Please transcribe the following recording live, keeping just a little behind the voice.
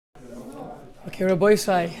Okay, Rabbi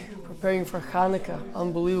Isai, preparing for Chanukah,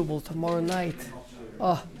 unbelievable, tomorrow night.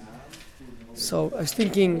 Ah, so I was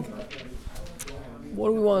thinking, what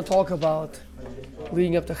do we want to talk about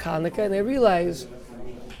leading up to Chanukah? And I realized,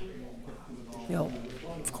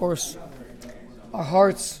 of course, our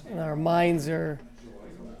hearts and our minds are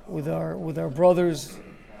with our brothers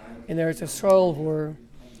in Eretz Yisrael who are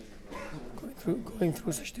going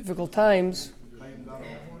through such difficult times.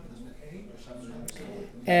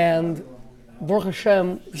 And Baruch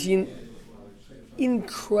Hashem, we've seen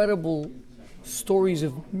incredible stories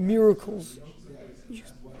of miracles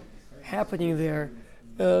happening there.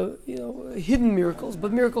 Hidden miracles,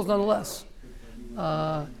 but miracles nonetheless.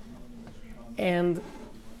 And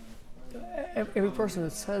every person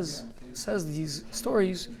that says these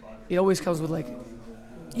stories, it always comes with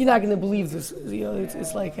you're not going to believe this.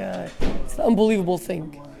 It's like it's an unbelievable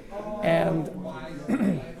thing. And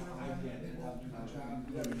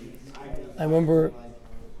I remember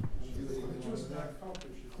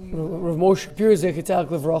Rav Moshe Shapiro Zechitzak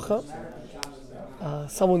Levracha.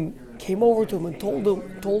 Someone came over to him and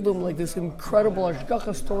told him like this incredible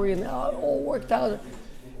Ashgacha story, and how it all worked out.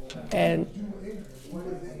 And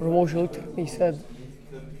Rav Moshe looked at me and he said,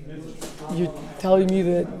 "You're telling me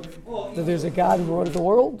that there's a God who runs the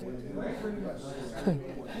world?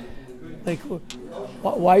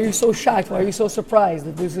 Why are you so shocked? Why are you so surprised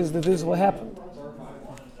that this is what happened?"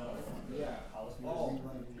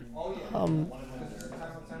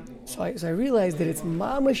 So I realized that it's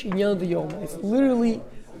mamash inyan d'yom. It's literally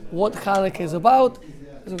what Chanukah is about.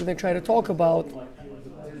 So we're going to try to talk about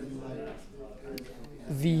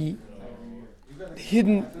the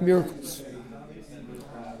hidden miracles.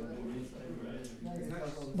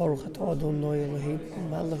 Baruch atah Adonai Eloheinu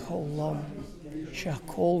melech haolam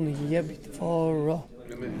she'hakol niyeh b'dvaro.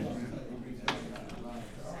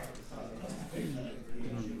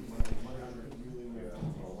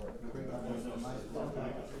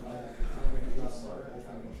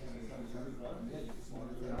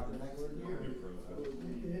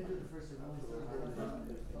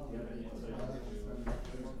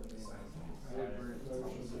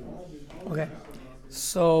 Okay,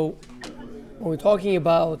 so when we're talking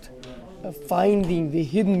about finding the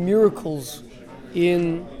hidden miracles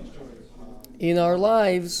in our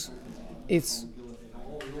lives, it's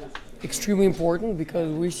extremely important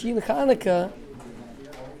because we see in Chanukah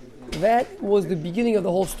that was the beginning of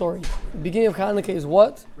the whole story. The beginning of Chanukah is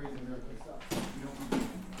what?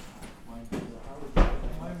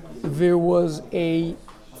 There was a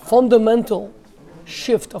fundamental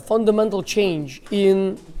shift, a fundamental change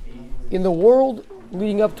in the world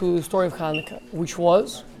leading up to the story of Chanukah, which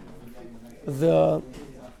was the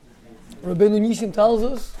Rabbeinu Nisim tells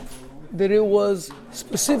us that it was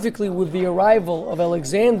specifically with the arrival of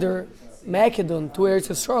Alexander Macedon to Eretz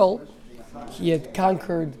Yisrael. He had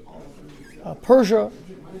conquered Persia.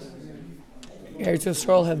 Eretz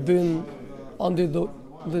Yisrael had been under the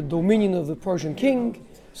dominion of the Persian king,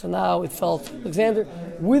 so now it fell to Alexander.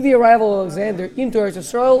 With the arrival of Alexander into Eretz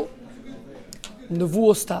Yisrael,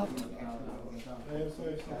 Nevuah stopped.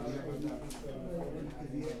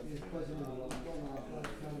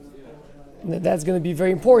 That's going to be very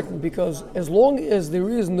important because as long as there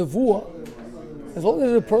is Nevuah, as long as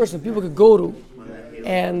there's a person people could go to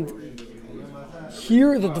and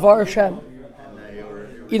hear the Dvar Hashem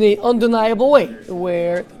in an undeniable way,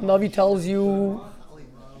 where Navi tells you,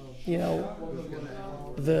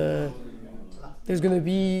 there's going to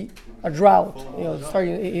be a drought.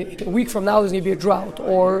 Starting a week from now, there's going to be a drought,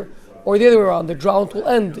 or the other way around, the drought will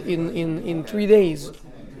end in 3 days.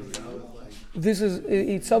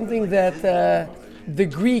 It's something that the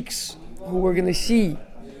Greeks, who we're going to see,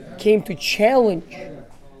 came to challenge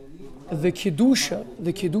the kedusha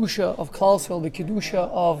of Klal Yisrael, the kedusha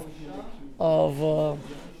of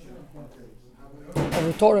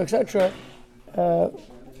the Torah, etc.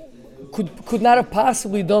 Could not have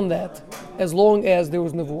possibly done that as long as there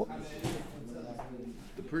was Nevuah.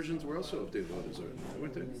 The Persians were also of the Avodah Zarah,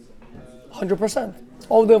 weren't they? 100%.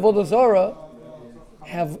 All the Avodah Zarah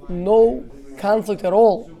have no conflict at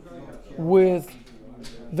all with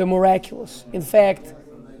the miraculous. In fact,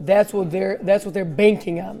 that's what they're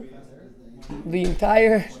banking on. The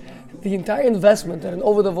entire investment that an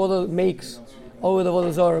Oved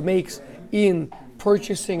Avodah Zarah makes in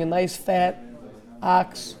purchasing a nice fat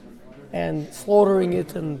ox and slaughtering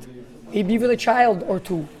it, and maybe even a child or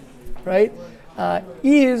two, right,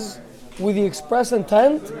 is with the express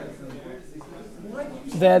intent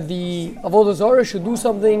that the Avodah Zarah should do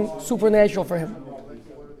something supernatural for him.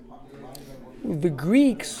 The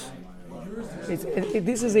Greeks,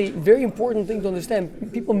 this is a very important thing to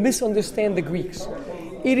understand. People misunderstand the Greeks.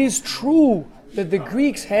 it is true that the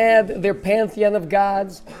Greeks had their pantheon of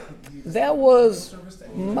gods. That was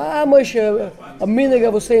mamash a minhag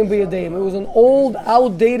of Hussein B'Yadeim. It was an old,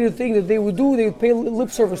 outdated thing that they would do. They would pay lip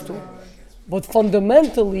service to. But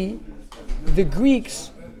fundamentally, the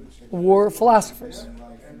Greeks were philosophers.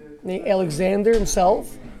 Alexander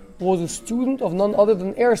himself was a student of none other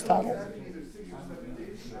than Aristotle.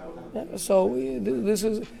 So this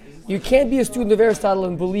is, you can't be a student of Aristotle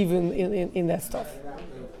and believe in that stuff,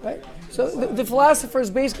 right? So the philosophers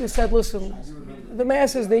basically said, listen, the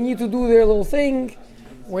masses, they need to do their little thing.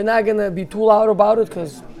 We're not going to be too loud about it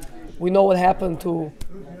because we know what happened to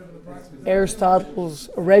Aristotle's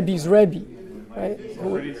Rebbe's Rebbe, right?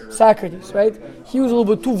 Socrates, right? He was a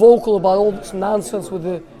little bit too vocal about all this nonsense with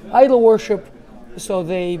the idol worship, so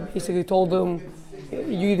they basically told him,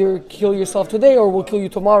 you either kill yourself today or we'll kill you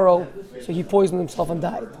tomorrow. So he poisoned himself and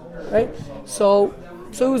died, right? So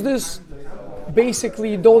it was this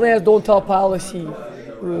basically don't ask, don't tell policy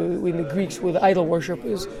in the Greeks with idol worship.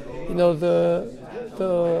 Is,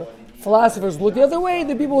 the philosophers look the other way,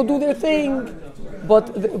 the people do their thing,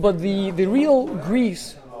 but the real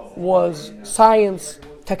Greece was science,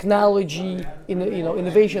 technology,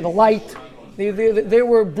 innovation, the light. They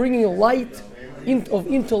were bringing light of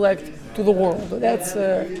intellect to the world. That's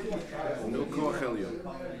no koach elyon.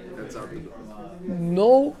 That's out the door.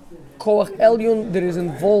 No koach elyon that is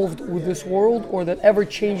involved with this world or that ever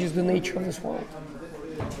changes the nature of this world.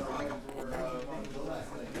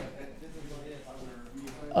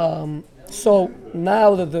 So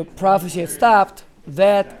now that the prophecy had stopped,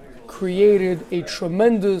 that created a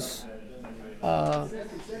tremendous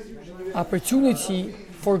opportunity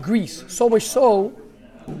for Greece. So much so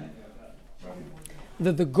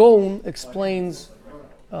that the Gaon explains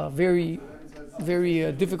very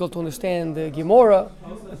difficult to understand. The Gemara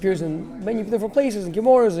appears in many different places, in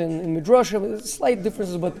Gemaras, in Midrashim. There's slight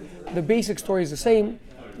differences, but the basic story is the same.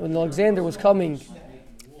 When Alexander was coming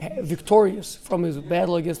victorious from his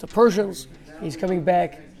battle against the Persians, he's coming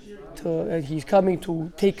back he's coming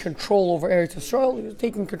to take control over Eretz Yisrael. He's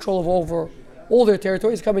taking control over all their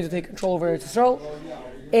territories. He's coming to take control over Eretz Yisrael,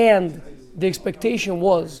 and the expectation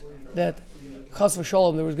was that Chas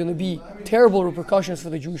v'Shalom, there was going to be terrible repercussions for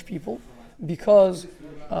the Jewish people because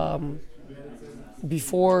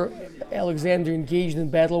before Alexander engaged in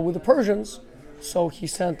battle with the Persians, so he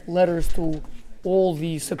sent letters to all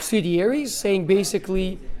the subsidiaries saying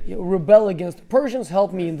basically, rebel against the Persians,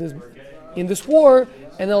 help me in this war,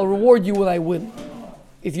 and I'll reward you when I win.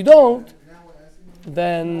 If you don't,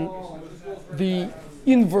 then the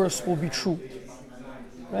inverse will be true.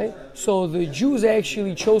 Right? So the Jews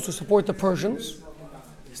actually chose to support the Persians,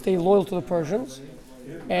 stay loyal to the Persians,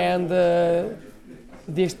 and the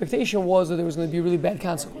expectation was that there was going to be really bad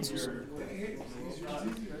consequences.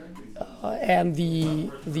 And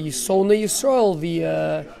the Sonei Yisrael,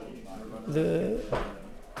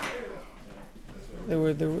 they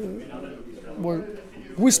were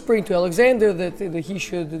whispering to Alexander that he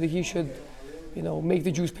should make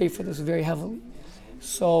the Jews pay for this very heavily.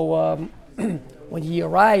 So when he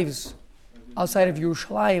arrives outside of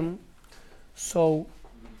Yerushalayim, so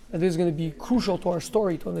this is going to be crucial to our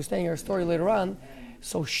story, to understanding our story later on.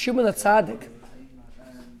 So Shimon HaTzadik,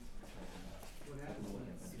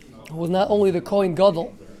 who was not only the Kohen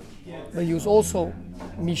Gadol, but he was also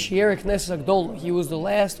Mishier Knesset Agdola. He was the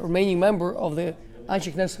last remaining member of the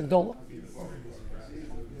Anshe Knesset Agdola.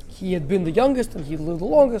 He had been the youngest and he lived the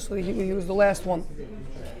longest, so he was the last one.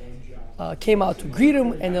 Came out to greet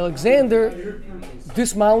him, and Alexander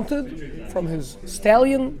dismounted from his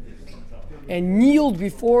stallion and kneeled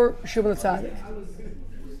before Shimon HaTzadik.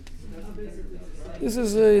 This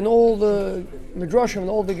is in all the Midrashim and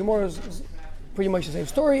all the Gemaras, pretty much the same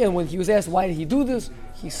story. And when he was asked why did he do this,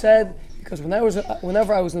 he said, because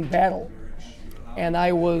whenever I was in battle and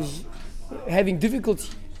I was having difficulty,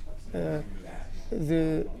 there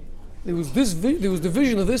was the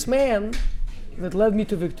vision of this man that led me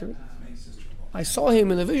to victory. I saw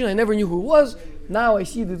him in a vision. I never knew who it was. Now I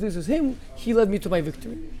see that this is him. He led me to my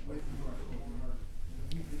victory.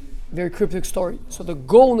 Very cryptic story. So the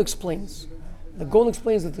Gaon explains. The Gaon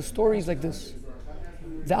explains that the story is like this.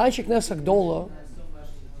 The Anshe Knesset Agdola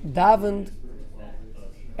davened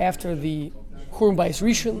after the Churban Bayis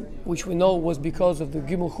Rishon, which we know was because of the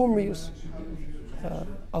Gimel Chumrius,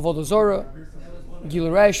 Avodah Zarah,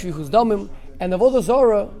 Gilui Raya, Shvichus Damim, and Avodah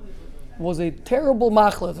Zarah was a terrible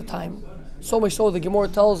machla at the time. So much so the Gemara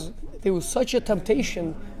tells there was such a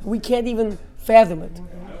temptation we can't even fathom it.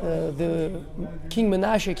 The King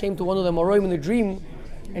Menashe came to one of the Amoraim in a dream,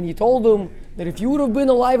 and he told him that if you would have been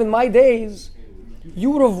alive in my days, you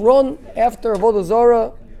would have run after Avodah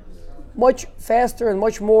Zarah much faster and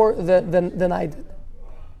much more than I did.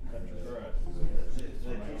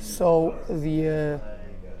 So the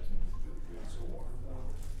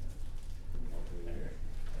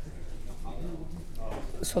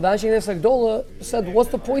so the Anshe Knesset Gdola said, "What's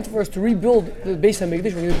the point for us to rebuild the Beis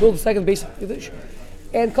Hamikdash? We're going to build the second Beis Hamikdash,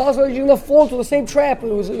 and Kol Yisrael is going to fall into the same trap.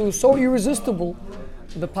 It was so irresistible,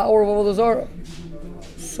 the power of Avodah Zarah.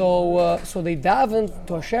 So they davened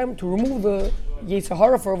to Hashem to remove the Yetzer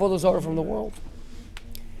Hara for Avodah Zarah from the world.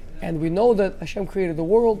 And we know that Hashem created the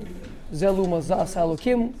world. Zelu Mazas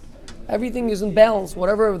Elokim. Everything is in balance.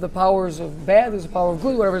 Whatever the powers of bad is the power of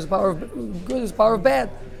good. Whatever is the power of good is the power of bad.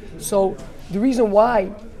 So the reason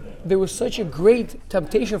why there was such a great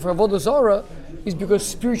temptation for Avodah Zarah is because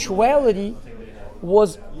spirituality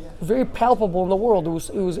was very palpable in the world. It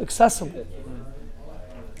was accessible.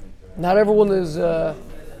 Not everyone is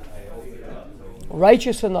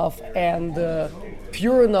righteous enough and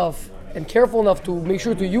pure enough and careful enough to make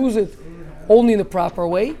sure to use it only in the proper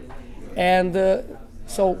way. And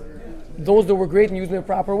so those that were great in using it in the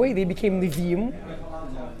proper way, they became Nevi'im.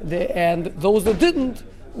 And those that didn't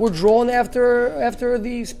were drawn after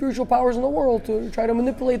the spiritual powers in the world to try to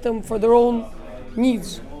manipulate them for their own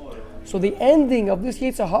needs. So the ending of this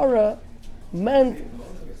Yetzer Hara meant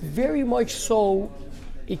very much so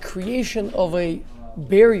a creation of a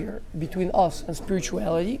barrier between us and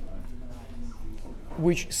spirituality,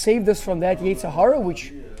 which saved us from that Yetzer Hara,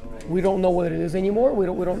 which we don't know what it is anymore. We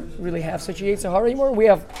don't really have such a Yetzer Hara anymore. We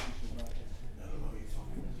have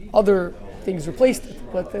other things replaced it,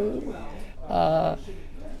 but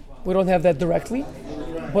we don't have that directly.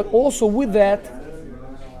 But also with that,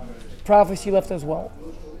 prophecy left as well.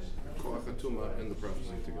 And the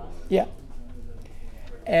prophecy together. Yeah.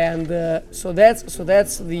 And so that's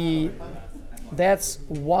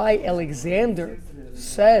why Alexander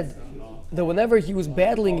said that whenever he was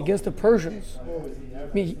battling against the Persians,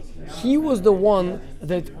 I mean, he was the one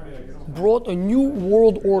that brought a new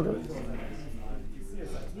world order.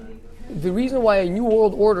 The reason why a new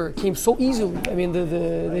world order came so easily, I mean,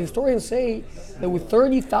 the historians say that with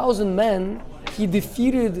 30,000 men, he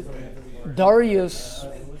defeated Darius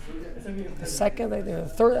the second, the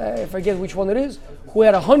third, I forget which one it is, who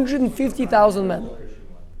had 150,000 men.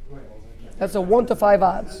 That's a 1 to 5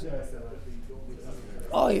 odds.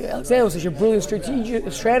 Oh, yeah, Alexander was such a brilliant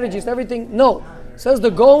strategist, everything. No, says the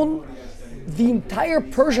Gaon, the entire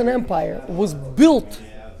Persian Empire was built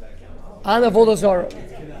on Avodah Zarah,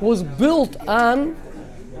 was built on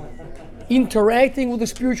interacting with the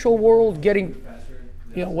spiritual world, getting,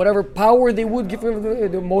 whatever power they would give them,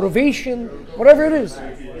 the motivation, whatever it is.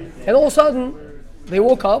 And all of a sudden, they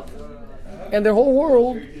woke up, and their whole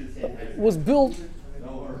world was built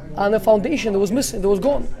on a foundation that was missing, that was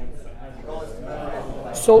gone.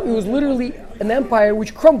 So it was literally an empire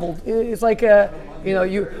which crumbled. It's like,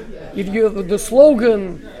 if you have the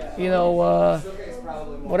slogan,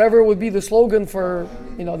 whatever would be the slogan for,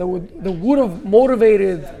 that would have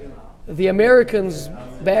motivated the Americans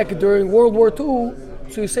back during World War II.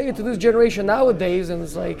 So you say it to this generation nowadays, and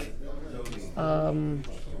it's like,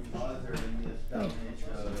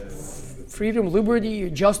 freedom, liberty,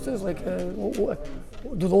 justice. Like,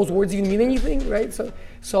 do those words even mean anything, right?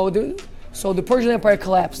 So the Persian Empire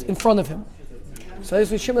collapsed in front of him. So that's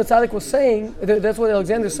what Shimon Tzaddik was saying. That's what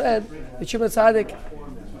Alexander said. That Shimon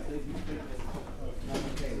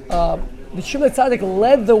Tzaddik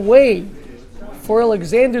led the way for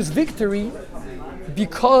Alexander's victory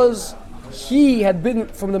because he had been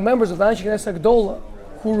from the members of the Anshe Knesset Gdola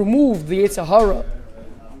who removed the Yetzer Hara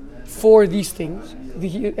for these things,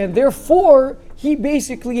 and therefore he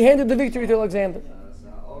basically handed the victory to Alexander.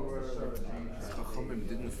 Chachamim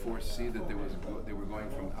didn't foresee that they were going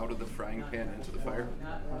from out of the frying pan into the fire.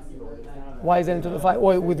 Why is that into the fire?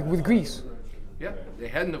 Well, with Greece. Yeah, they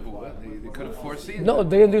had Nevuah. They could have foreseen. No,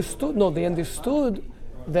 they understood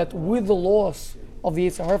that with the loss of the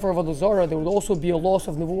Yetzer Hara for Avodah Zarah, there would also be a loss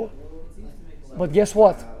of Nevuah. But guess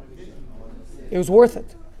what? It was worth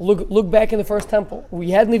it. Look back in the first temple.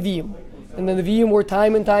 We had Nevi'im, and the Nevi'im were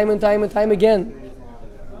time and time again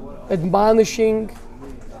admonishing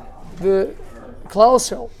the Klal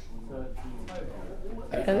Yisrael,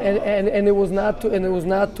 and it was not to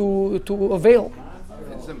avail.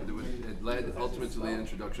 It led ultimately to the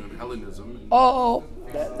introduction of Hellenism.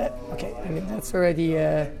 Okay. I mean, that's already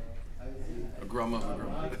a grumma of a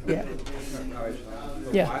grumma.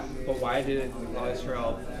 Yeah. But why did Klal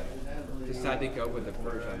Yisrael decide to go with the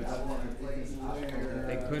Persians?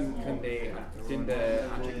 Didn't the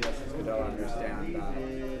Anshe Knesset Gdola understand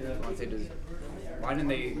that once they just Why didn't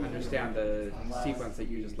they understand the sequence that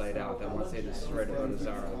you just laid out? That once they destroyed Avodah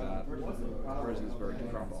Zarah, that Persians were to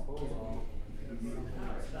crumble.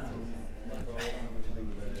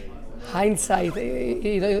 Hindsight,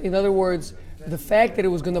 in other words, the fact that it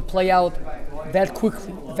was going to play out that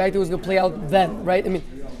quickly, the fact that it was going to play out then, right? I mean,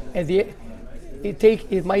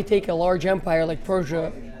 it might take a large empire like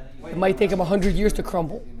Persia, it might take them 100 years to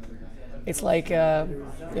crumble. It's like,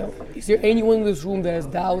 is there anyone in this room that has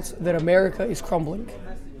doubts that America is crumbling?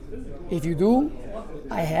 If you do,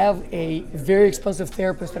 I have a very expensive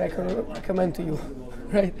therapist that I can recommend to you,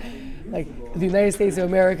 right? Like, the United States of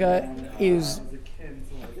America is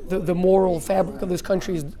the moral fabric of this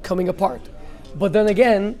country is coming apart. But then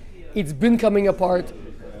again, it's been coming apart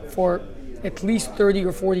for at least 30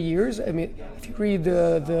 or 40 years. I mean, if you read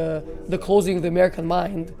the Closing of the American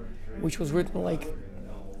Mind, which was written like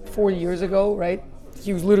 40 years ago, right?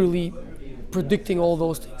 He was literally predicting all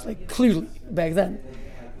those things, like clearly back then.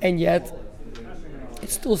 And yet,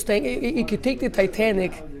 it's still staying. It could take the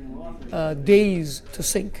Titanic days to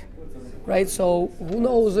sink, right? So who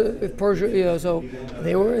knows if Persia, so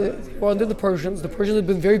they were under the Persians. The Persians have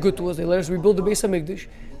been very good to us. They let us rebuild the Beis HaMikdash.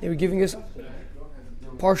 They were giving us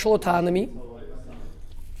partial autonomy.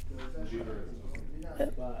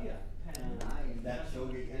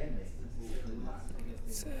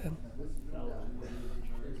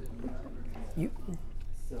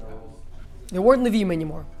 There weren't Nevi'im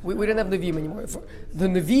anymore. We didn't have Nevi'im anymore. The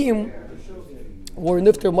Nevi'im were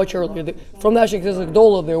nifter much earlier. From the Chanukah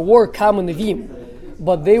Gdola, there were common Nevi'im,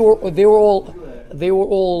 but they were all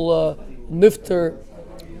nifter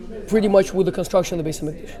pretty much with the construction of the Beis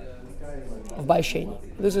HaMikdash of Bai Sheni.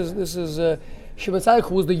 This is Shimon Tzadik,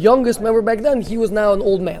 who was the youngest member back then. He was now an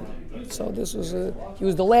old man. So this was he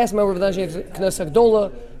was the last member of the Knesset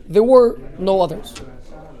Gdola. There were no others.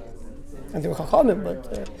 And they were Chachamim,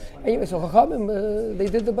 but anyway, so Chachamim, they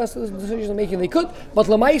did the best of the decision making they could, but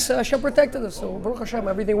Lamaisa, Hashem protected us, so Baruch Hashem,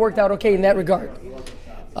 everything worked out okay in that regard.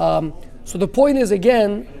 So the point is,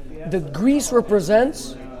 again, that Greece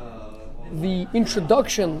represents the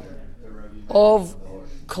introduction of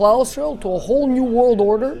Klal Yisrael to a whole new world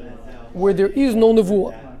order where there is no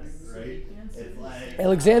Nevuah.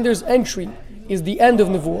 Alexander's entry is the end of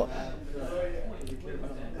Nevuah.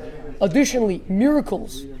 Additionally,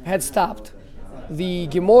 miracles had stopped. The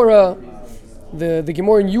Gemara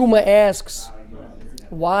in Yuma asks,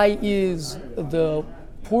 why is the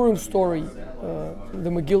Purim story, the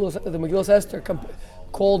Megillas Esther,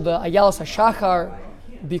 called the Ayalas HaShachar?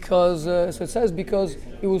 Because so it says because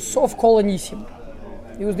it was Sof Kol Anisim.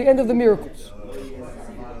 It was the end of the miracles.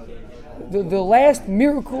 The last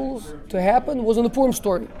miracles to happen was in the Purim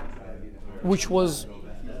story, which was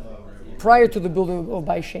prior to the building of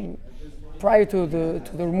Bai Sheni, prior to the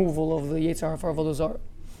removal of the Yetzer Hara for Avodah Zarah.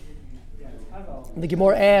 The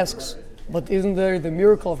Gemara asks, but isn't there the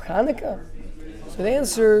miracle of Chanukah? So the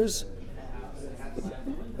answer is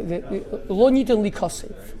Lo Nitan Li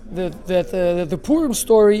Kasev. That the Purim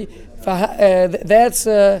story, that's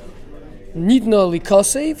Nitna Li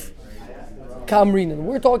Kasev Kamrinan.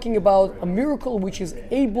 We're talking about a miracle which is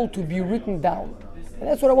able to be written down. And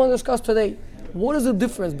that's what I want to discuss today. What is the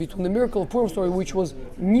difference between the miracle of Purim story, which was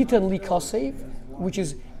Nitan Li Kasev, which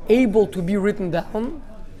is able to be written down,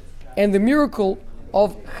 and the miracle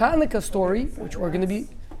of Chanukah story, which we're going to be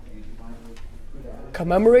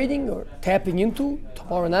commemorating or tapping into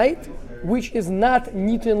tomorrow night, which is not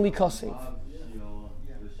Nitan Li Kasev.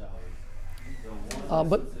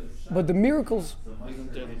 But the miracles.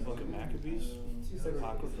 Isn't there the book of Maccabees?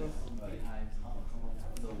 Apocrypha?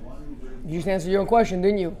 You just answered your own question,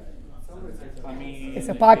 didn't you? I mean, It's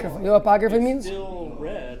apocrypha. You know what apocrypha means? Still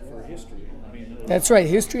read for history. I mean, That's right.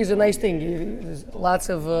 History is a nice thing. There's lots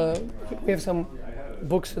of. We have some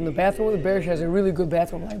books in the bathroom. The Berish has a really good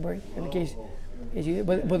bathroom library. In case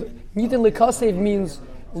but Nitan Li Kasev means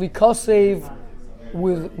Li Kasev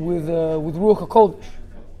with Ruach HaKodesh,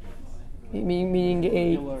 meaning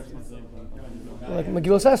a like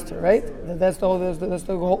Megillas Esther, right? That's the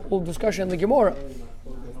whole discussion in the Gemara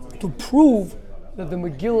to prove that the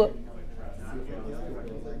Megillah.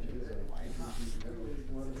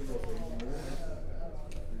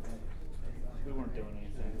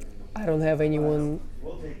 I don't have anyone.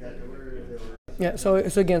 Yeah. So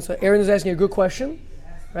Aaron is asking a good question,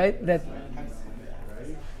 right? That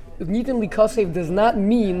Nitan Li Kasev does not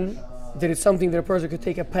mean that it's something that a person could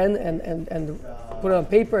take a pen and put it on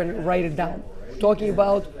paper and write it down. We're talking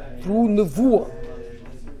about through Nevuah,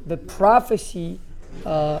 the prophecy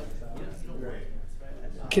can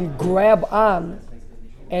grab on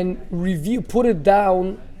and put it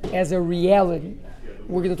down as a reality.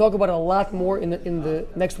 We're going to talk about it a lot more in the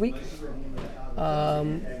next week.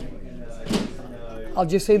 I'll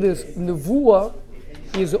just say this: nevuah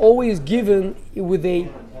is always given with a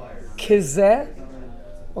kizeh,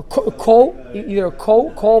 or ko, either a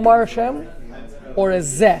ko Mar Hashem, or a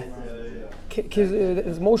zeh.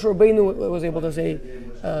 Moshe Rabbeinu was able to say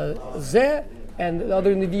zeh, and the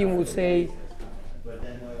other Nevi'im would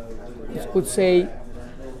say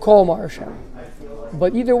ko Mar Hashem.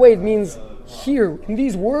 But either way, it means here in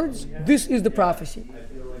these words, this is the prophecy.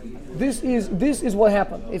 This is what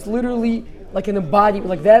happened. It's literally like an embodiment,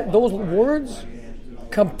 like that. Those words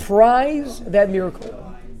comprise that miracle,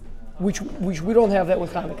 which we don't have that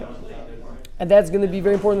with Hanukkah, and that's going to be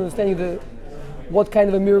very important in understanding what kind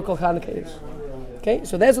of a miracle Hanukkah is. Okay,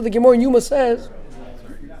 so that's what the Gemara in Yuma says.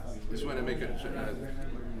 Just want to make it.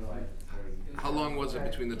 How long was it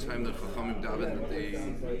between the time that Chachamim davened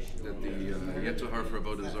that the Yetzer Hara for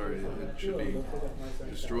Avodah Zarah it should be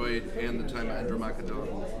destroyed, and the time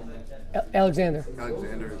Andromachadon? Alexander.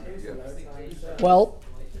 Yeah. Well,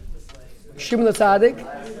 Shimon the Tzaddik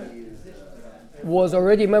was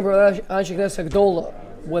already a member of Anshe Knesset Gdola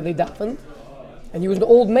when they davened, and he was an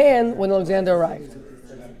old man when Alexander arrived.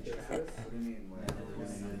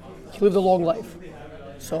 He lived a long life.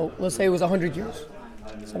 So let's say it was 100 years,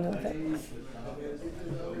 something like that.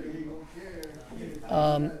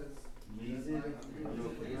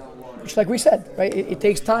 Which, like we said, right, it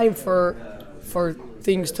takes time for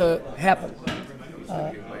things to happen.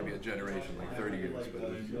 It might be a generation, like 30 years, but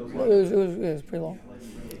It was pretty long.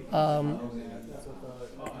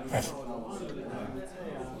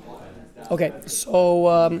 Okay,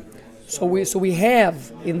 so we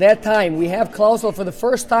have in that time we have Klal Yisrael for the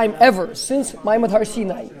first time ever since Maimad Har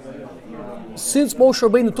Sinai, since Moshe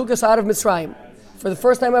Rabbeinu took us out of Mitzrayim. For the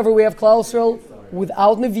first time ever, we have Klal Yisrael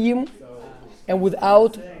without Nevi'im and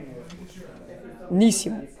without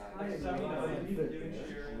Nisim.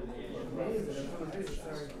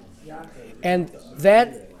 And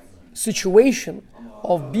that situation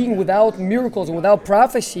of being without miracles and without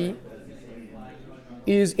prophecy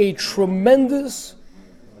is a tremendous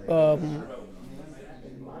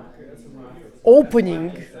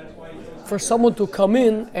opening for someone to come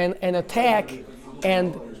in and attack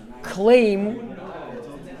and claim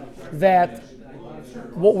that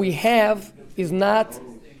what we have is not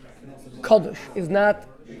Kaddish, is not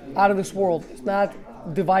out of this world, it's not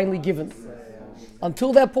divinely given.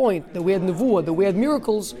 Until that point, that we had Nevuah, that we had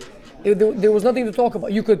miracles, there was nothing to talk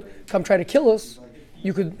about. You could come try to kill us,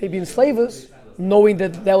 you could maybe enslave us, knowing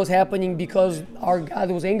that was happening because our God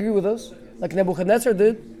was angry with us, like Nebuchadnezzar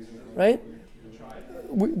did, right?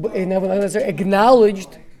 Nebuchadnezzar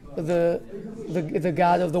acknowledged the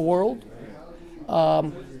God of the world.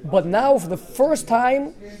 But now, for the first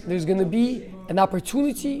time, there's going to be an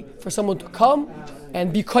opportunity for someone to come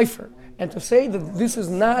and be kaifer, and to say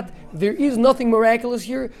that there is nothing miraculous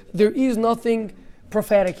here, there is nothing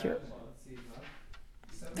prophetic here.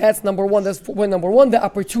 That's number one. That's point number one, the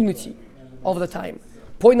opportunity of the time.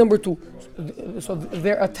 Point number two, so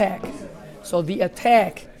their attack. So the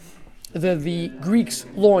attack that the Greeks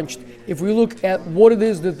launched, if we look at what it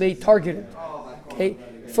is that they targeted, okay,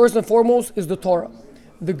 first and foremost is the Torah.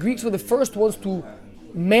 The Greeks were the first ones to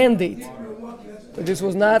mandate. This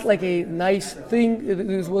was not like a nice thing.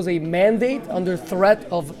 This was a mandate under threat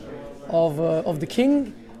of the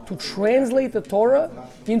king to translate the Torah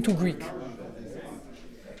into Greek.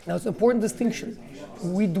 Now, it's an important distinction.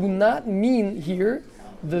 We do not mean here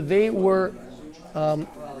that they were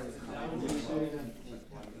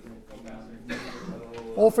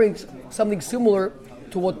offering something similar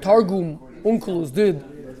to what Targum Onkelos did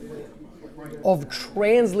of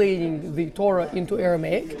translating the Torah into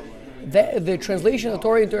Aramaic. The translation of the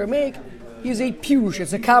Torah into Aramaic is a pirush,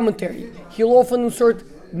 it's a commentary. He'll often insert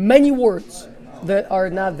many words that are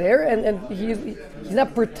not there, and he's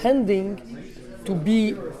not pretending to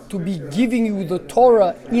be giving you the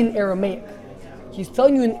Torah in Aramaic. He's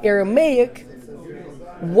telling you in Aramaic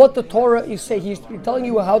what the Torah is saying. He's telling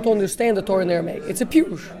you how to understand the Torah in Aramaic. It's a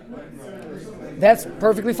pirush. That's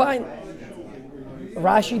perfectly fine.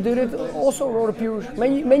 Rashi did it, also wrote a pirush.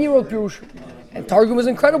 Many wrote pirush. And Targum is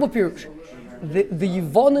incredible pirush. The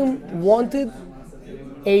Yevonim wanted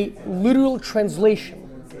a literal translation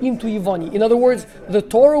into Yevoni. In other words, the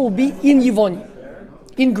Torah will be in Yevoni,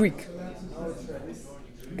 in Greek.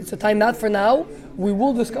 It's a time not for now. We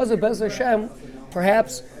will discuss it, Bez Hashem.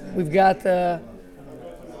 Perhaps we've got the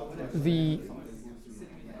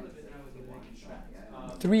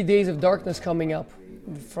 3 days of darkness coming up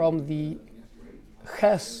from the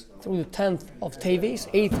Ches through the 10th of Teves,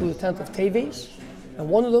 8th through the 10th of Teves. And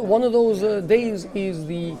one of those days is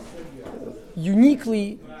the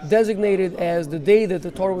uniquely designated as the day that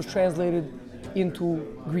the Torah was translated into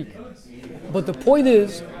Greek. But the point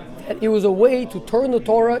is that it was a way to turn the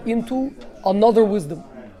Torah into another wisdom.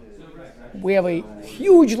 We have a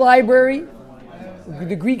huge library.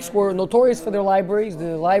 The Greeks were notorious for their libraries.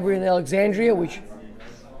 The library in Alexandria, which,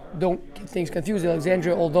 don't get things confused,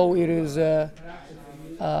 Alexandria, although it's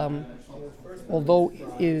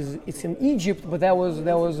in Egypt, but that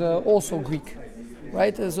was also Greek,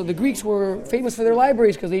 right? So the Greeks were famous for their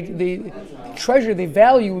libraries because they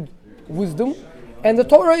valued wisdom, and the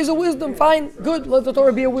Torah is a wisdom. Fine, good. Let the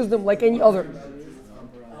Torah be a wisdom like any other.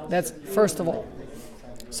 That's first of all.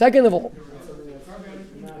 Second of all,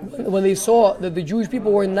 when they saw that the Jewish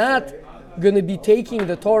people were not going to be taking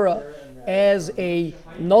the Torah as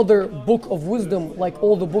another book of wisdom like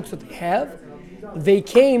all the books that they have, they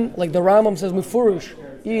came, like the Rambam says, Mefurish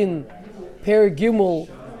in Per Gimel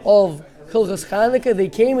of Hilchas Chanukah, they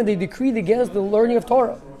came and they decreed against the learning of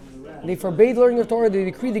Torah. They forbade learning of Torah, they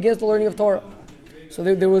decreed against the learning of Torah. So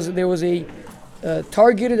there was a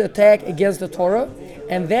targeted attack against the Torah,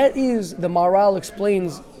 and that is, the Maharal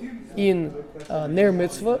explains in Ner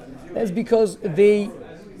Mitzvah, that's because they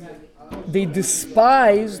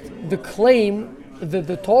despised the claim that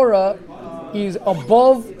the Torah is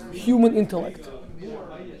above human intellect.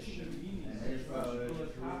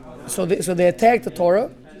 So they attacked the Torah,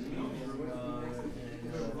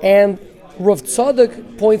 and Rav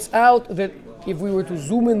Tzadok points out that if we were to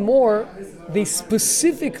zoom in more, they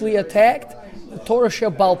specifically attacked the Torah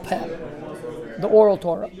Shebal Peh, the oral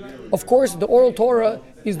Torah. Of course, the oral Torah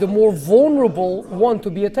is the more vulnerable one to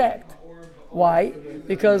be attacked. Why?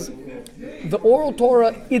 Because the oral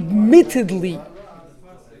Torah admittedly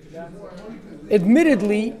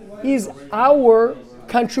is our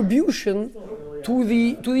contribution to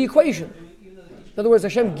the equation. In other words,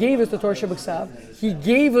 Hashem gave us the Torah Shebeksav. He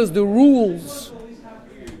gave us the rules.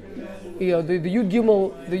 The Yud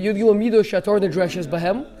Gimel Midos Shator Nedreshes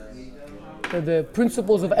Bahem, the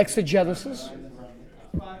principles of exegesis.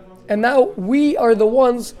 And now we are the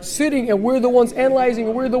ones sitting, and we're the ones analyzing,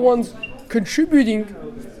 and we're the ones contributing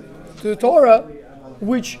to the Torah,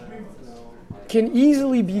 which can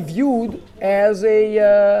easily be viewed as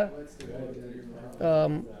a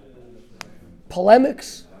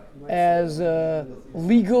polemics, as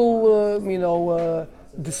legal,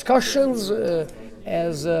 discussions,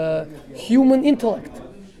 as human intellect,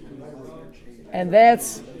 and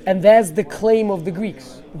that's the claim of the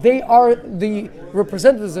Greeks. They are the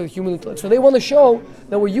representatives of human intellect. So they want to show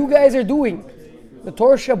that what you guys are doing, the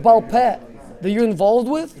Torah Shebal Peh that you're involved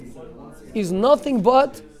with, is nothing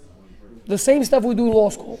but the same stuff we do in law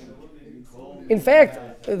school. In fact,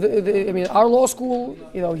 our law school,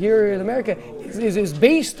 here in America, is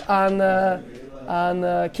based on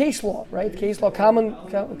case law, right? Case law, common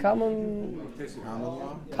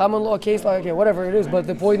law, case law, okay, whatever it is. But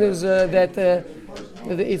the point is that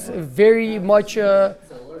it's very much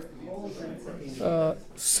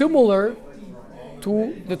similar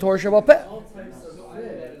to the Torah Shebal Peh.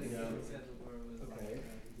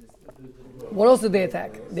 What else did they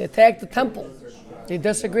attack? They attacked the temple. They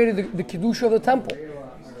desecrated the Kedusha of the temple.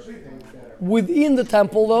 Within the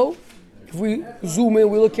temple, though, if we zoom in,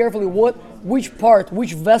 we look carefully, which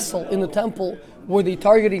vessel in the temple were they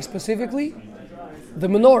targeting specifically? The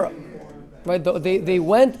menorah. Right? They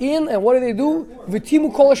went in, and what did they do?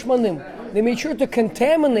 V'timu kol hashmanim. They made sure to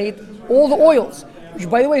contaminate all the oils, which,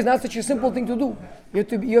 by the way, is not such a simple thing to do. You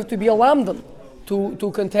have to be a lamdan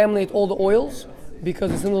to contaminate all the oils,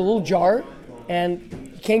 because it's in a little jar, and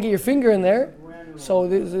you can't get your finger in there. So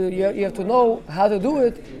you have to know how to do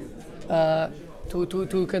it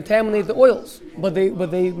to contaminate the oils. But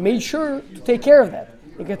they made sure to take care of that.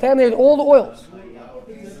 They contaminated all the oils.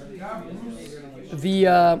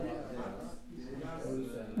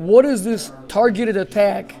 What is this targeted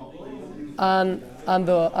attack on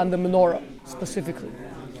the menorah specifically?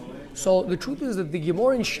 So the truth is that the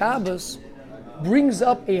Gemara in Shabbos brings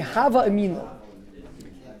up a Hava Amina,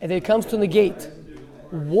 and it comes to negate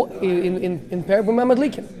in Parabum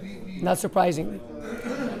Madlikin, not surprisingly.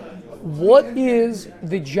 What is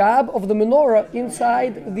the job of the menorah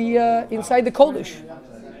inside the Kodesh?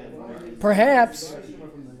 Perhaps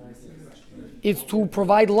it's to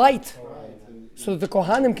provide light, so that the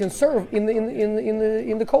Kohanim can serve in the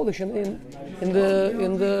Kodesh,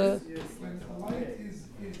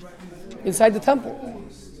 inside the temple.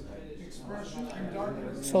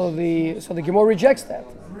 So the Gemara rejects that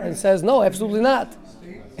and says, no, absolutely not.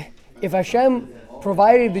 If Hashem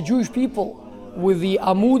provided the Jewish people with the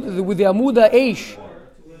Amuda Eish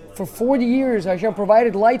for 40 years, Hashem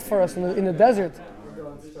provided light for us in the desert.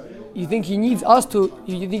 You think He needs us to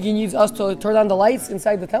turn on the lights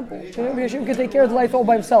inside the temple? Hashem can take care of the lights all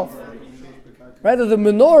by Himself. Rather, the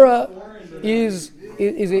menorah is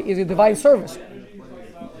a divine service.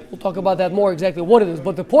 We'll talk about that more, exactly what it is.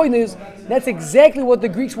 But the point is, that's exactly what the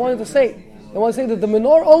Greeks wanted to say. They want to say that the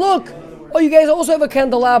menorah, oh look, oh you guys also have a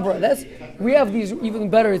candelabra. We have these even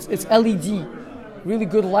better, it's LED. Really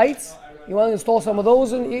good lights. You want to install some of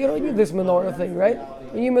those, and you don't need this menorah thing, right?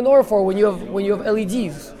 You need menorah for when you have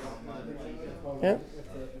LEDs. Yeah?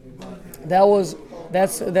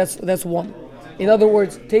 That's one. In other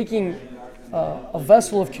words, taking a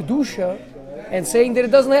vessel of kedusha and saying that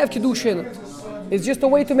it doesn't have kedusha in it. It's just a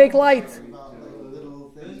way to make light,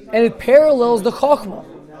 and it parallels the chokhmah,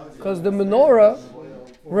 because the menorah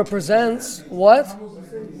represents what?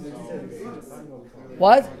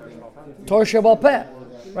 What? Torah Shebal Peh,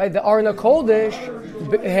 right? The Arna Kodesh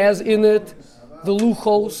has in it the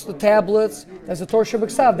luchos, the tablets. That's the Torah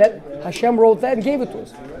Shebeksav. That Hashem wrote that and gave it to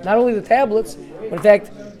us. Not only the tablets, but in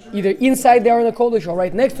fact, either inside the Arna Kodesh or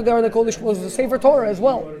right next to the Arna Kodesh was the Sefer Torah as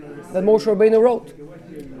well that Moshe Rabbeinu wrote.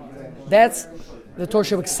 That's the Torah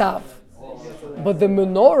Shebeksav. But the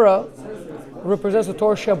menorah represents the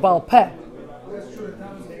Torah Shebal Peh.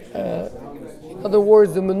 In other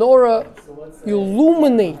words, the menorah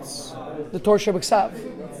illuminates the Torah Shebeksav.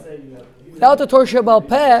 Without the Torah Shebal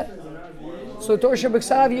Peh, so the Torah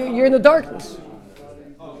Shebeksav, you're in the darkness.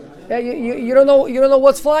 Yeah, you don't know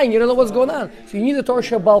what's flying. You don't know what's going on. So you need the Torah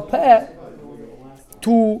Shebal Peh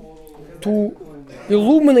to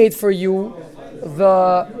illuminate for you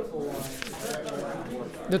the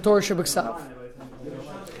Torah Shebeksav.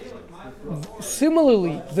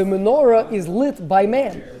 Similarly, the menorah is lit by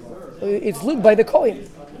man. It's lit by the Kohen.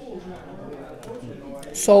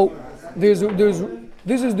 So this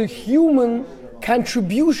is the human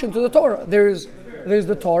contribution to the Torah. There's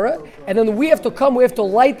the Torah, and then we have to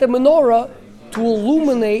light the menorah to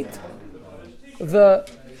illuminate the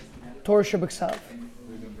Torah Shebeksav.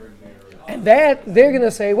 And that, they're going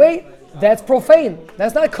to say, wait, that's profane.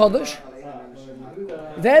 That's not Kaddish.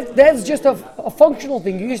 That's just a functional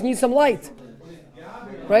thing. You just need some light.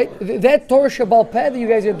 Right? That Torah Shebal Peh that you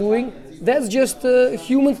guys are doing, that's just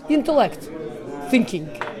human intellect thinking.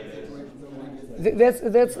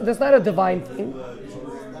 That's not a divine thing.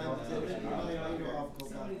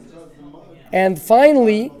 And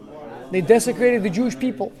finally, they desecrated the Jewish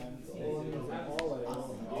people.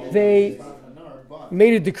 They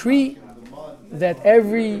made a decree that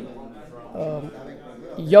every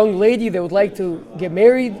young lady that would like to get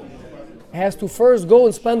married has to first go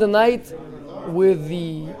and spend the night with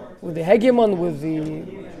the hegemon, with the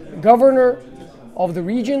governor of the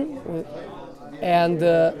region, and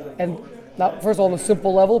not first on a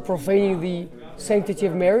simple level, profaning the sanctity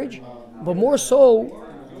of marriage, but more so,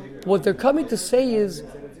 what they're coming to say is,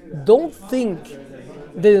 don't think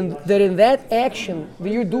that in that action that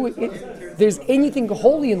you're doing, there's anything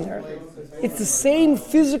holy in there. It's the same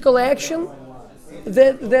physical action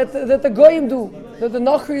that the goyim do, that the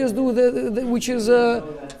nachrias do, which is a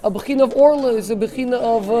bechina of orla, it's a bechina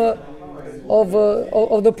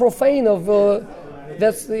of the profane.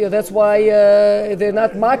 That's why they're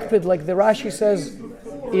not makpid, like the Rashi says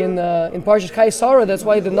in Parshas Kaisara. That's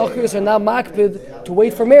why the nachrias are not makpid to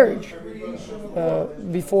wait for marriage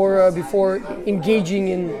before engaging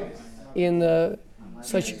in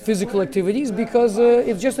such physical activities, because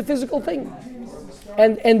it's just a physical thing.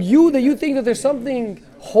 And you think that there's something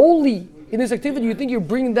holy in this activity. You think you're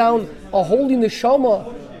bringing down a holy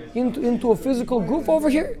neshama into a physical group over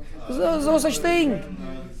here? There's no such thing.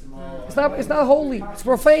 It's not holy. It's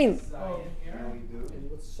profane.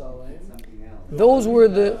 The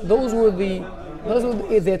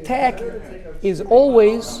attack is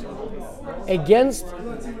always against,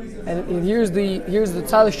 and here's the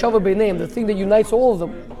tzad shava b'neim, the thing that unites all of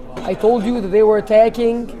them. I told you that they were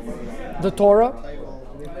attacking the Torah.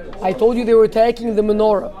 I told you they were attacking the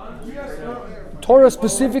menorah. Torah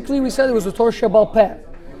specifically, we said it was the Torah Shebal Peh.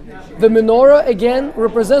 The menorah again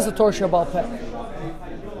represents the Torah Shebal Peh.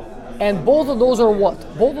 And both of those are what?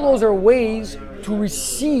 Both of those are ways to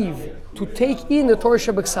receive, to take in the Torah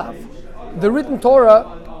Shebeksav. The written Torah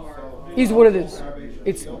is what it is.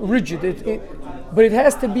 It's rigid, but it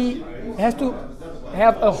has to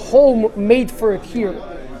have a home made for it here.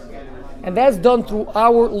 And that's done through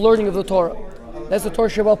our learning of the Torah. That's the Torah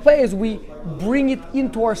Shebal Peh, is we bring it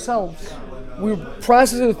into ourselves. We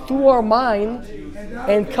process it through our mind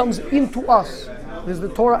and comes into us. There's the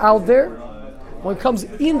Torah out there. When it comes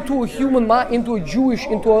into a human mind, into a Jewish,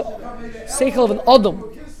 into a seichel of an Adam,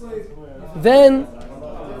 then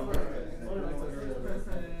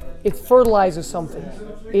it fertilizes something.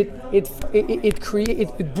 It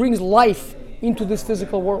brings life into this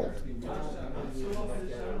physical world.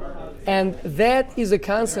 And that is a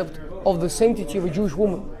concept of the sanctity of a Jewish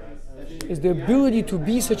woman is the ability to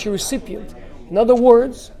be such a recipient. In other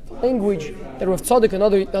words, the language that Rav Tzadok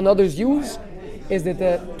and others use is that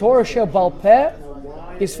the Torah Shebal Peh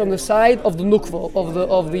is from the side of the nukva, of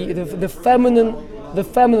the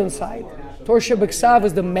feminine side. Torah Shebeksav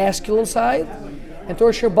is the masculine side, and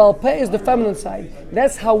Torah Shebal Peh is the feminine side.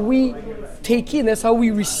 That's how we take in, that's how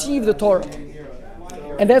we receive the Torah.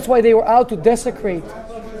 And that's why they were out to desecrate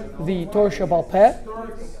the Torah Shebal Peh,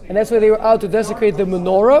 and that's why they were out to desecrate the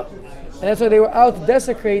menorah, and that's why they were out to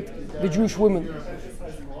desecrate the Jewish women.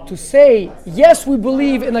 To say, yes, we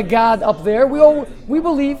believe in a God up there. We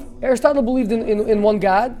believe, Aristotle believed in one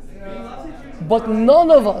God, but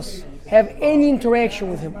none of us have any interaction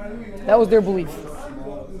with him. That was their belief.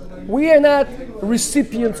 We are not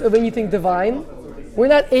recipients of anything divine. We're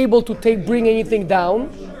not able to bring anything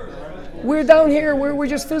down. We're down here, we're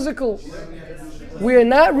just physical. We are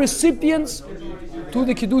not recipients to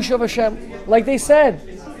the Kiddush of Hashem. Like they said,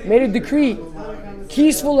 made a decree.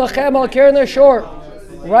 Kisvu lachem al keren hashor.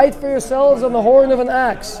 Write for yourselves on the horn of an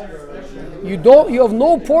ox. You have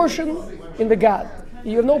no portion in the God.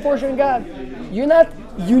 You have no portion in God. You're not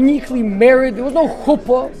uniquely married. There was no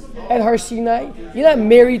chuppah at Har Sinai. You're not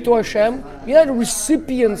married to Hashem. You're not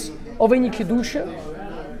recipients of any kedusha.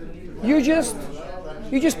 You're just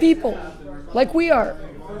people, like we are,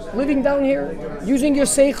 living down here, using your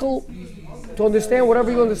seichel to understand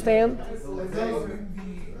whatever you understand.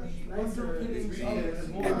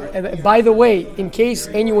 And by the way, in case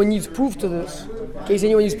anyone needs proof to this,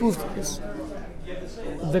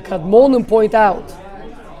 the Kadmonim point out,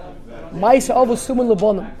 Ma'aseh Avos Siman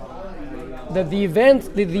Lebanim, that the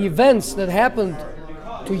events that happened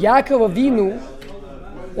to Yaakov Avinu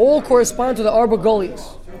all correspond to the Arba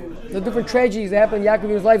Golis, the different tragedies that happened in Yaakov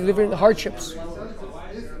Avinu's life, the different hardships.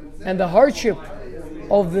 And the hardship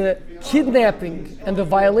of the kidnapping and the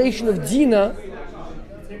violation of Dinah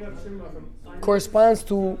corresponds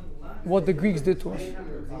to what the Greeks did to us.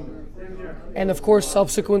 And of course,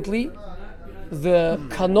 subsequently, the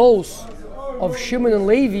kanos of Shimon and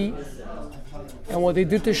Levi and what they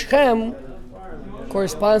did to Shechem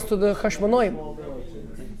corresponds to the Chashmonoim.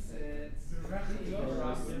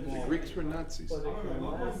 The Greeks were Nazis.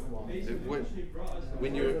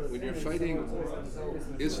 When you're fighting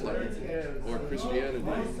Islam or Christianity,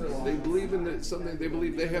 they believe in something. They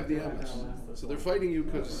believe they have the emes. So they're fighting you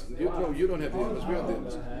because you don't have the emes. We have the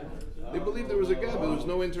emes. They believed there was a God, but there was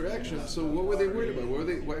no interaction. So what were they worried about?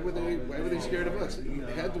 Why were they scared of us? It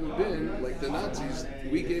had to have been like the Nazis.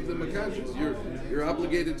 We gave them a conscience. You're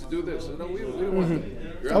obligated to do this. No, we don't want them.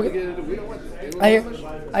 You're obligated to. We don't want them.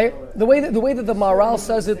 The way that the Maharal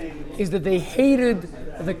says it is that they hated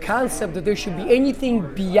the concept that there should be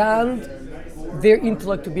anything beyond their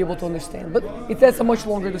intellect to be able to understand. But that's a much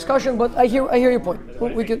longer discussion. But I hear your point.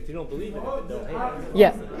 We could. If you don't believe in it,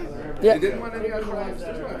 then Yeah. They didn't want any achrayas. They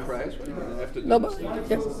didn't want achrayas. What are you going to have to do? No, but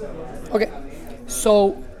yeah. Okay.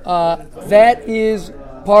 So that is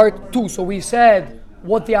part 2. So we said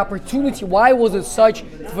what the opportunity. Why was it such?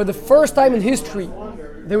 For the first time in history,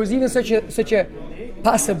 there was even such a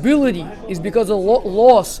possibility. Is because of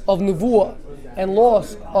loss of nevuah and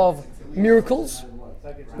loss of miracles,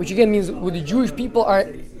 which again means what the Jewish people are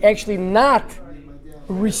actually not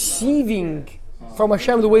receiving from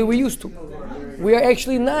Hashem the way we used to. We are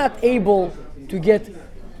actually not able to get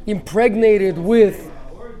impregnated with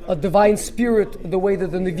a divine spirit the way that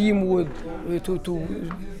the Nevi'im would, to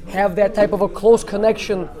have that type of a close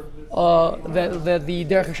connection that the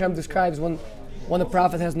Derech Hashem describes when a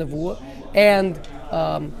prophet has nevuah, and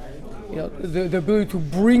the ability to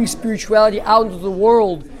bring spirituality out into the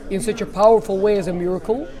world in such a powerful way as a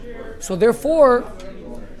miracle. So therefore,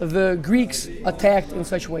 the Greeks attacked in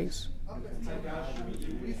such ways.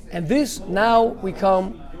 And this, now we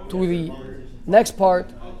come to the next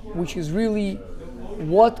part, which is really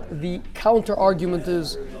what the counter-argument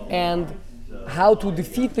is and how to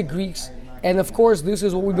defeat the Greeks. And of course, this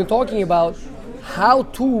is what we've been talking about, how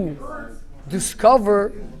to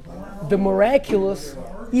discover the miraculous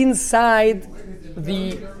inside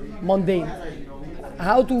the mundane.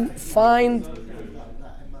 How to find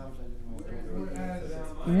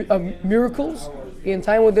miracles in a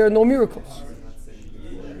time when there are no miracles.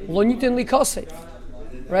 Lo nitin likaseh,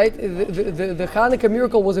 right? The Chanukah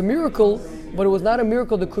miracle was a miracle, but it was not a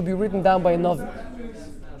miracle that could be written down by a Navi,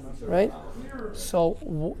 right? So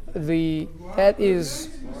that's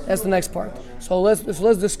the next part. So let's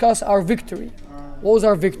discuss our victory. What was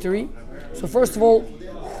our victory? So first of all,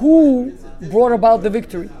 who brought about the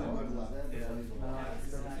victory?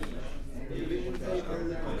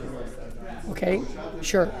 Okay,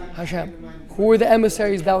 sure, Hashem. Who were the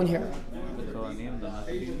emissaries down here?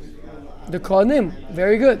 The Kohanim,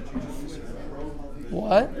 very good.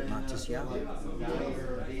 What?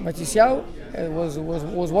 Matisyahu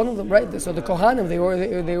was one of them, right? So the Kohanim, they were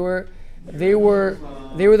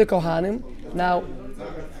the Kohanim. Now,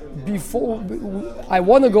 before I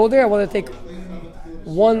want to go there, I want to take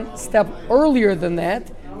one step earlier than that.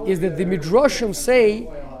 Is that the Midrashim say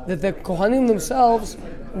that the Kohanim themselves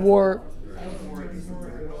were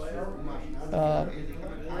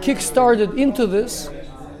kick-started into this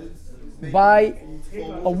by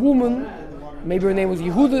a woman, maybe her name was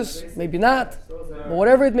Yehudis, maybe not, but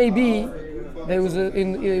whatever it may be, it was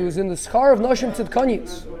in the schar of Nashim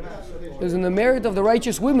Tzidkanius. It was in the merit of the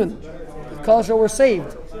righteous women that Kal were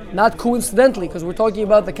saved. Not coincidentally, because we're talking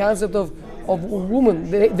about the concept of woman.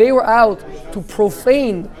 They were out to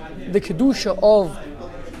profane the Kedusha of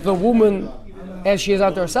the woman as she is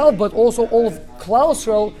unto herself, but also all of Klal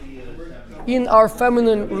Yisrael in our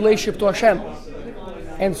feminine relationship to Hashem.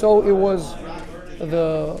 And so it was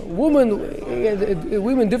the women,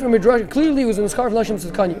 different midrash. Clearly, it was in the schar of Nashim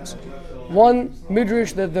Tzidkanius. One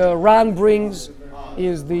midrash that the Ran brings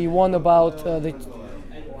is the one about that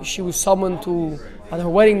she was summoned to on her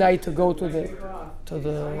wedding night to go to the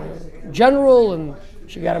general, and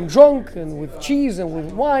she got him drunk and with cheese and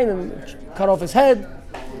with wine and cut off his head,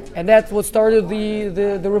 and that's what started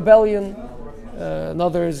the rebellion.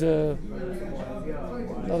 Another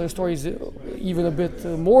story is even a bit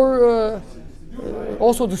more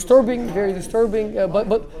also disturbing, very disturbing.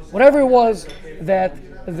 But whatever it was,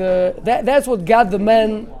 that's what got the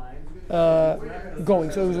men going.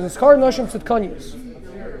 So it was in the Skar Nashim Tzidkanius.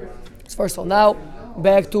 First of all, now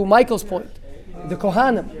back to Michael's point. The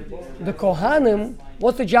Kohanim,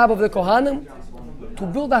 what's the job of the Kohanim? To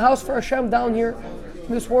build a house for Hashem down here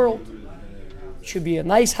in this world. It should be a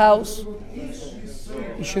nice house.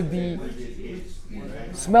 It should be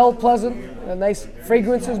smell pleasant, nice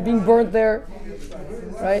fragrances being burnt there,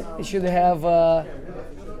 right? It should have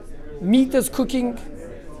meat that's cooking.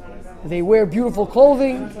 They wear beautiful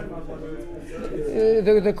clothing.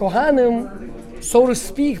 The Kohanim, so to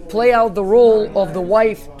speak, play out the role of the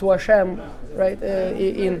wife to Hashem, right?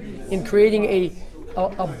 In creating a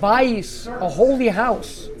bayis, a holy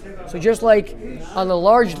house. So just like on a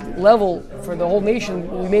large level for the whole nation,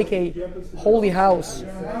 we make a holy house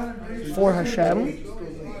for Hashem.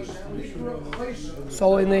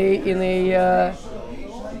 So in a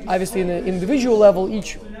obviously in an individual level,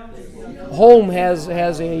 each home has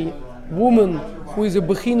a woman who is a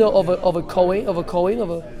bechina of a kohen,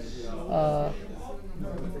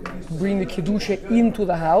 bring the kedusha into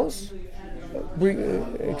the house,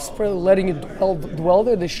 letting it dwell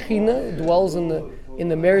there. The Shechina dwells in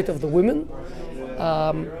the merit of the women.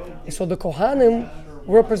 So the Kohanim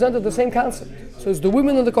represented the same concept. So it's the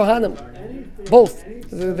women and the Kohanim, both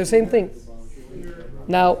the same thing.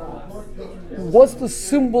 Now, what's the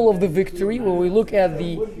symbol of the victory? When we look at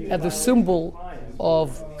the symbol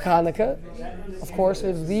of Chanukah, of course,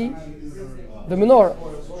 it's the menorah,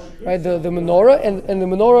 right? The menorah, and the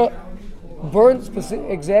menorah burns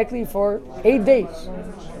exactly for 8 days.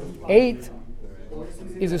 8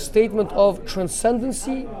 is a statement of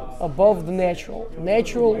transcendency above the natural. The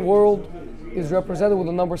natural world is represented with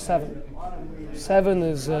the number 7. 7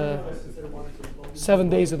 is 7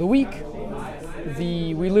 days of the week.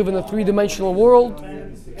 We live in a 3-dimensional world.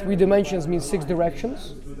 3 dimensions means 6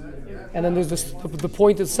 directions. And then there's the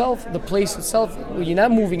point itself, the place itself, where you're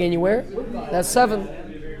not moving anywhere. That's 7.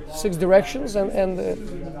 6 directions, and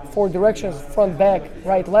 4 directions, front, back,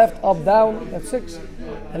 right, left, up, down, that's 6.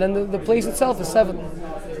 And then the place itself is 7.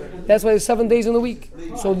 That's why it's 7 days in the week.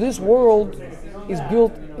 So this world is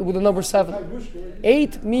built with the number 7.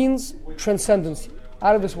 8 means transcendency,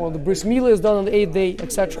 out of this world. The bris milah is done on the 8th day,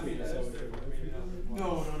 etc.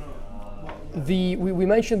 We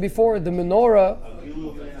mentioned before, the menorah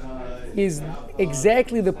is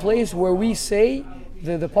exactly the place where we say,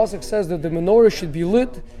 the pasuk says that the menorah should be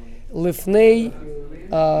lit lifnei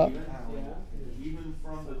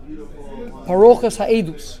parochas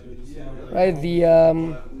ha'edus, right?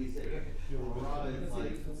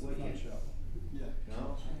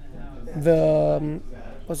 The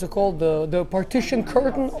what's it called? The partition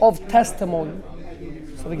curtain of testimony.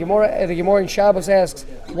 So the Gemara in Shabbos asks,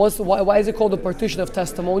 why is it called the partition of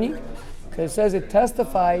testimony? Because it says it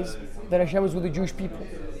testifies that Hashem is with the Jewish people.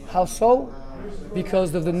 How so?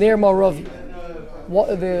 Because of the Ner Maravi.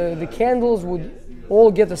 The candles would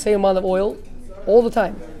all get the same amount of oil all the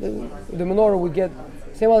time. The menorah would get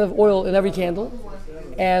the same amount of oil in every candle,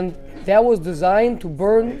 and that was designed to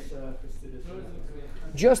burn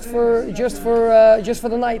just for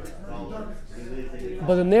the night.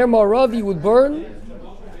 But the Ner Maravi would burn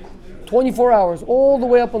 24 hours, all the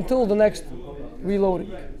way up until the next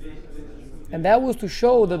reloading. And that was to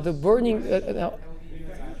show that the burning,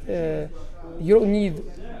 you don't need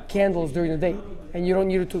candles during the day, and you don't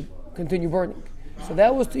need it to continue burning. So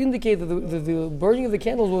that was to indicate that the burning of the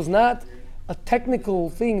candles was not a technical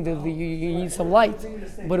thing that you need some light,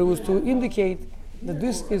 but it was to indicate that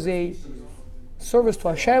this is a service to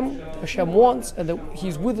Hashem. Hashem wants, and that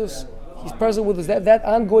He's with us, He's present with us. That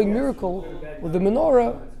ongoing miracle with the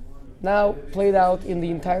menorah now played out in the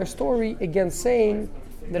entire story, again saying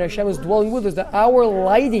that Hashem is dwelling with us, that our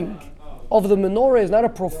lighting of the menorah is not a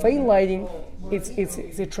profane lighting,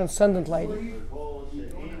 it's a transcendent lighting.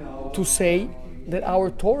 To say that our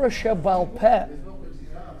Torah Shebaal Peh,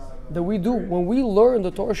 that we do, when we learn the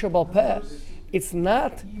Torah Shebaal Peh, it's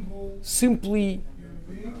not simply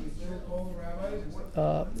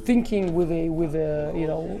thinking with a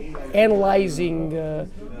analyzing,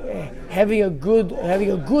 having a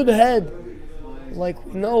good head, like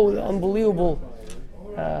no unbelievable.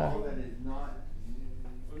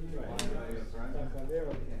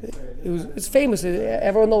 It's famous.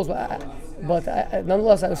 Everyone knows, but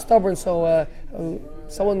nonetheless, I was stubborn. So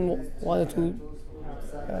someone wanted to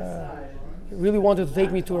really wanted to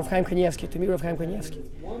take me to Rav Chaim Kanievsky, to meet Rav Chaim Kanievsky.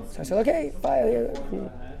 So I said, okay, fine.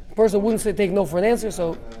 The person wouldn't say take no for an answer.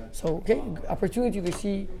 So okay, opportunity to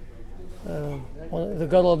see the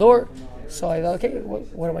Gadol Ador. So I thought, okay,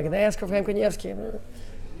 what am I going to ask Rav Chaim Kanievsky?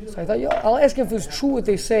 So I thought, I'll ask him if it's true what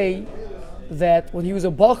they say, that when he was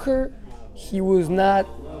a bacher, he was not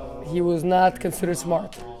considered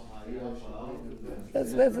smart.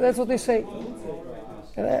 That's what they say.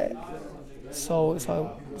 And so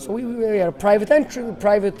we had a private entry, a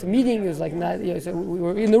private meeting. It was like not. So we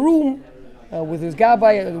were in the room with his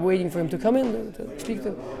gabbai, waiting for him to come in to speak to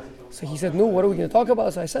him. So he said, "No, what are we going to talk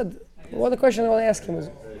about?" So I said, "Well, the question I want to ask him is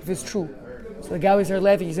if it's true." So the gabbai started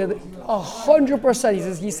laughing. He said,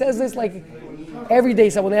 100%. He says this like every day.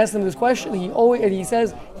 Someone asks him this question. He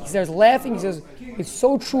starts laughing. He says, "It's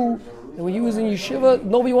so true that when he was in yeshiva,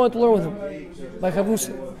 nobody wanted to learn with him, by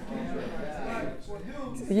Chavrusa."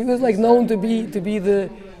 He was like known to be the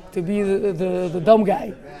dumb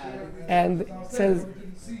guy, and says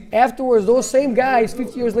afterwards those same guys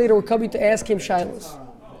 50 years later were coming to ask him shilas.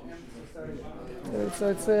 So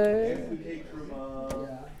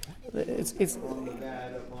it's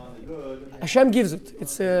Hashem gives it.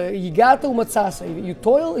 It's yigata umatzasa. You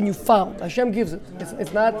toil and you found. Hashem gives it.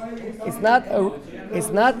 It's not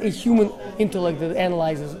a human intellect that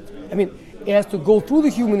analyzes it. I mean, it has to go through the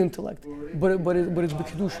human intellect, but it's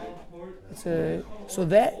b'kedusha. So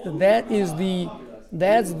that's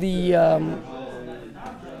the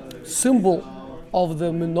symbol of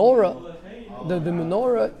the menorah. The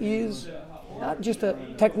menorah is not just a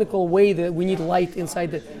technical way that we need light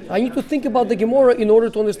inside it. I need to think about the Gemara in order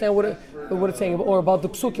to understand what it's saying, or about the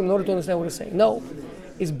Psukim in order to understand what it's saying. No,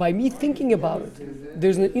 it's by me thinking about it.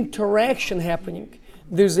 There's an interaction happening.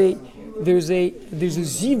 There's a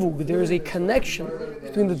zivug. There is a connection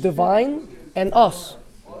between the divine and us,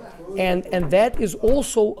 and that is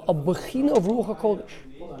also a bechina of Ruach HaKodesh.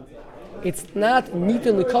 It's not neat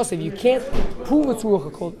and lekasev. You can't prove it's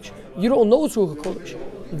Ruach HaKodesh. You don't know it's Ruach HaKodesh.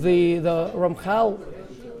 The Ramchal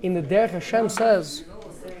in the Derech Hashem says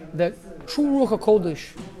that true Ruach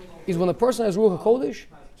HaKodesh is when a person has Ruach HaKodesh,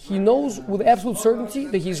 he knows with absolute certainty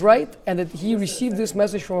that he's right and that he received this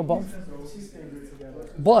message from above.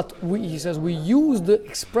 But he says we use the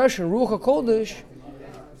expression Ruach HaKodesh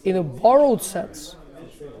in a borrowed sense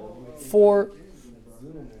for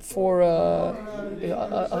a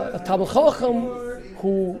Talmid Chacham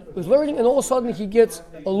who is learning, and all of a sudden he gets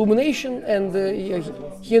illumination and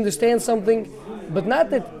he understands something, but not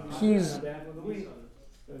that he's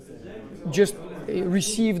just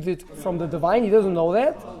received it from the divine. He doesn't know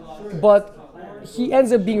that, but he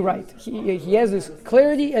ends up being right. He has this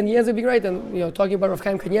clarity, and he ends up being right. And talking about Rav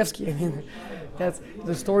Chaim Kanievsky, I mean, that's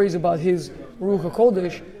the stories about his Ruach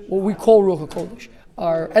HaKodesh, what we call Ruach HaKodesh,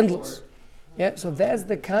 are endless. Yeah, so that's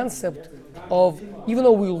the concept of, even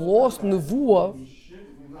though we lost Nevuah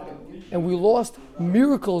and we lost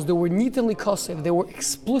miracles that were neatly kasev, they were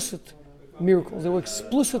explicit miracles, they were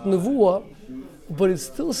explicit Nevuah, but it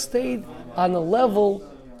still stayed on a level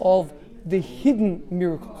of the hidden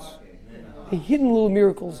miracles, the hidden little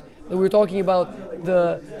miracles that we were talking about,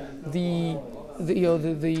 the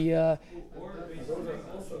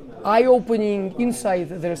eye-opening insight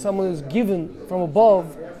that someone is given from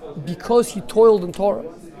above because he toiled in Torah.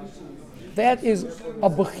 That is a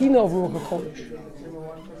bechina of Ruach HaKodesh.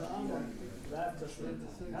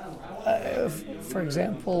 For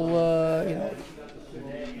example,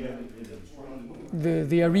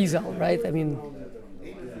 the Arizal, right? I mean,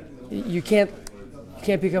 you can't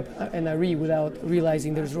pick up an Ari without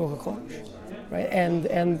realizing there's Ruach HaKodesh, right?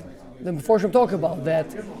 And the Meforshim talk about that.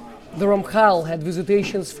 The Ramchal had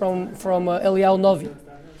visitations from Eliyahu Navi.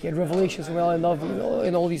 He had revelations from Eliyahu Navi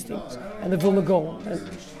and all these things, and the Vilna Gaon.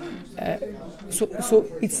 So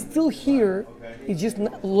it's still here. It's just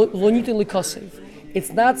lo nitin likasev.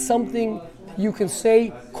 It's not something you can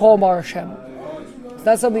say Kol Mar Hashem. It's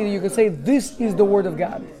not something that you can say this is the word of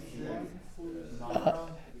God.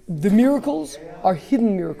 The miracles are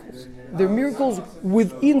hidden miracles. They're miracles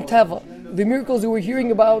within Teva. The miracles that we're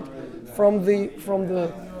hearing about from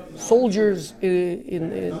the soldiers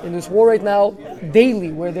in this war right now,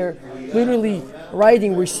 daily, where they're literally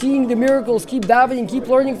writing, we're seeing the miracles, keep davening, keep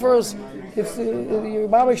learning for us. It's your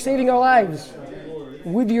Mama is saving our lives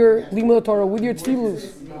with your Limud Torah, with your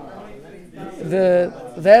Tefillus.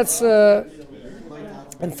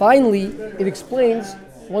 And finally, it explains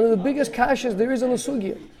one of the biggest kashas there is on the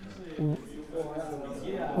sugya.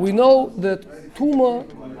 We know that Tuma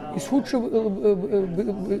is Hutra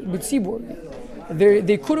B'tzibur.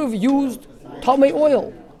 They could have used Tamei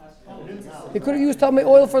oil. They could have used Tamei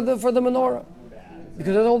oil for the menorah,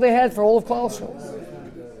 because that's all they had for all of Klal Yisrael.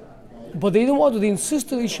 But they didn't want to. They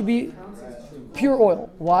insisted it should be pure oil.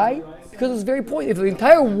 Why? Because it's very point. If the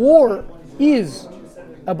entire war is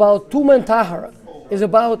about Tuma and Tahara, is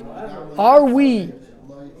about are we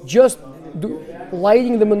just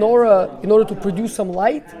lighting the menorah in order to produce some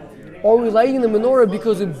light, or are we lighting the menorah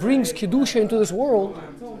because it brings Kedusha into this world?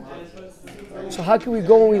 So how can we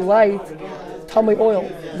go and we light Tamei oil?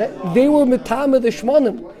 They were Metame the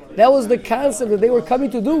Shmonim. That was the concept that they were coming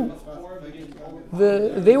to do.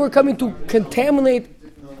 They were coming to contaminate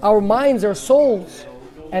our minds, our souls.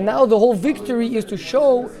 And now the whole victory is to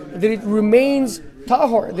show that it remains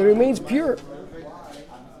tahor, that it remains pure.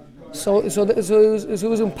 So it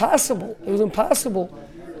was impossible. It was impossible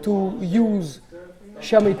to use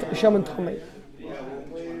Shem and Tamei.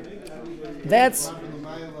 That's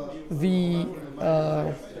the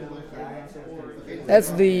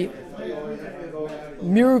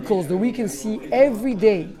miracles that we can see every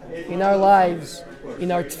day in our lives,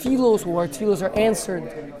 in our tefillos, where our tefillos are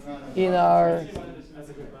answered, in our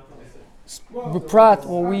beprat,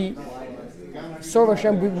 when we serve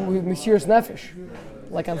Hashem with Mesiras Nefesh,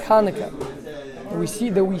 like on Chanukah. We see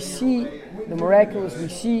the miraculous, we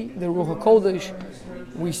see the Ruach HaKodesh,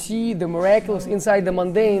 we see the miraculous inside the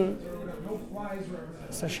mundane.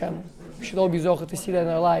 It's Hashem. We should all be zocheh to see that in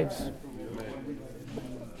our lives.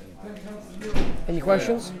 Any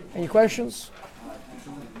questions?